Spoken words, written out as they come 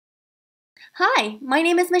Hi, my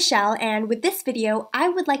name is Michelle, and with this video, I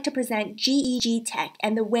would like to present GEG-tech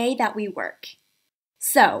and the way that we work.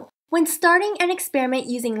 So, when starting an experiment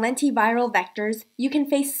using lentiviral vectors, you can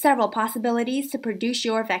face several possibilities to produce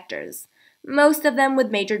your vectors, most of them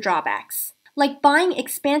with major drawbacks, like buying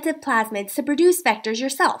expansive plasmids to produce vectors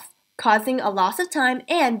yourself, causing a loss of time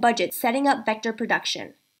and budget setting up vector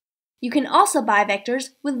production. You can also buy vectors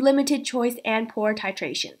with limited choice and poor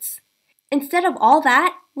titrations. Instead of all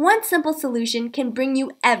that, one simple solution can bring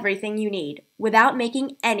you everything you need without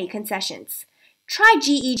making any concessions. Try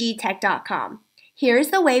GEG-tech.com. Here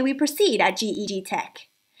is the way we proceed at GEG-tech.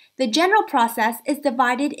 The general process is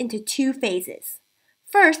divided into two phases.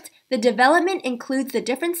 First, the development includes the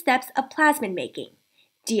different steps of plasmid making: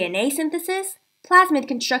 DNA synthesis, plasmid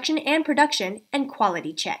construction and production, and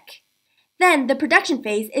quality check. Then the production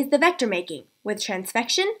phase is the vector making, with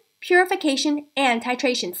transfection, purification, and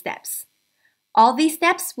titration steps. All these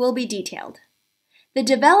steps will be detailed. The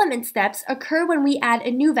development steps occur when we add a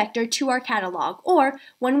new vector to our catalog or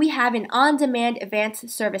when we have an on-demand advanced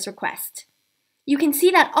service request. You can see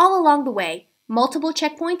that all along the way, multiple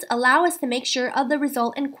checkpoints allow us to make sure of the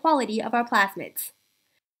result and quality of our plasmids.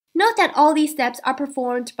 Note that all these steps are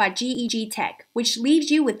performed by GEG-tech, which leaves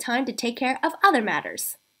you with time to take care of other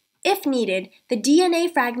matters. If needed, the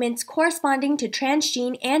DNA fragments corresponding to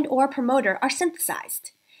transgene and/or promoter are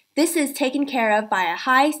synthesized. This is taken care of by a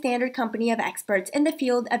high-standard company of experts in the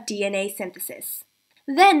field of DNA synthesis.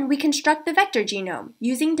 Then we construct the vector genome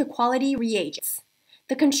using the quality reagents.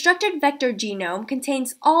 The constructed vector genome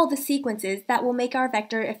contains all the sequences that will make our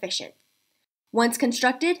vector efficient. Once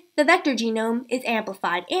constructed, the vector genome is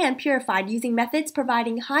amplified and purified using methods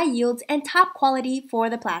providing high yields and top quality for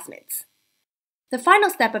the plasmids. The final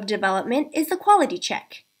step of development is the quality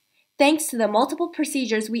check. Thanks to the multiple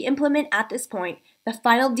procedures we implement at this point, the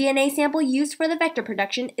final DNA sample used for the vector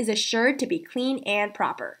production is assured to be clean and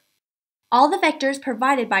proper. All the vectors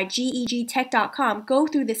provided by GEG-tech.com go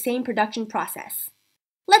through the same production process.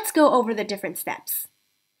 Let's go over the different steps.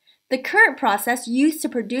 The current process used to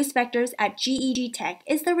produce vectors at GEG-tech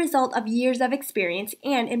is the result of years of experience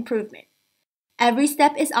and improvement. Every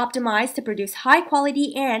step is optimized to produce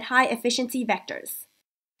high-quality and high-efficiency vectors.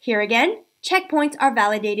 Here again, checkpoints are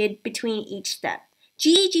validated between each step.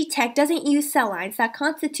 GEG-tech doesn't use cell lines that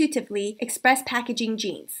constitutively express packaging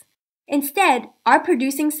genes. Instead, our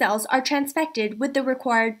producing cells are transfected with the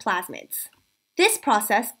required plasmids. This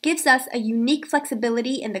process gives us a unique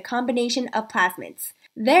flexibility in the combination of plasmids,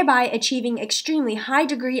 thereby achieving extremely high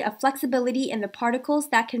degree of flexibility in the particles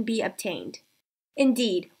that can be obtained.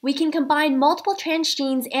 Indeed, we can combine multiple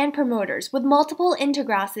transgenes and promoters with multiple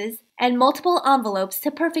integrases and multiple envelopes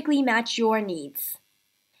to perfectly match your needs.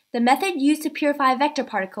 The method used to purify vector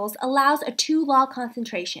particles allows a 2-log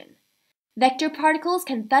concentration. Vector particles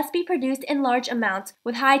can thus be produced in large amounts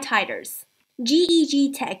with high titers.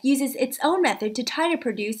 GEG-tech uses its own method to titer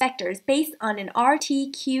produce vectors based on an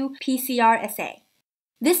RT-qPCR assay.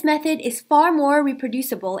 This method is far more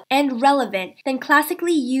reproducible and relevant than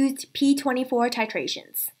classically used P24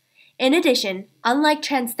 titrations. In addition, unlike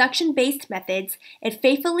transduction-based methods, it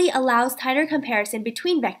faithfully allows titer comparison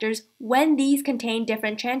between vectors when these contain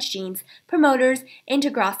different transgenes, promoters,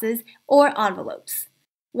 integrases, or envelopes.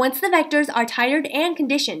 Once the vectors are titered and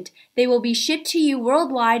conditioned, they will be shipped to you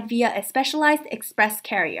worldwide via a specialized express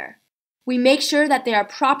carrier. We make sure that they are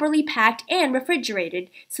properly packed and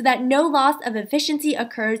refrigerated so that no loss of efficiency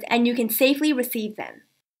occurs and you can safely receive them.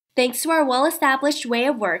 Thanks to our well-established way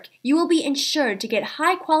of work, you will be ensured to get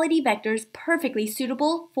high-quality vectors perfectly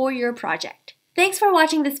suitable for your project. Thanks for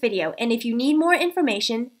watching this video, and if you need more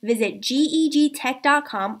information, visit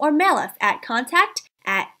GEG-tech.com or mail us at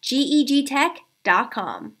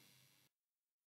contact@gegtech.com.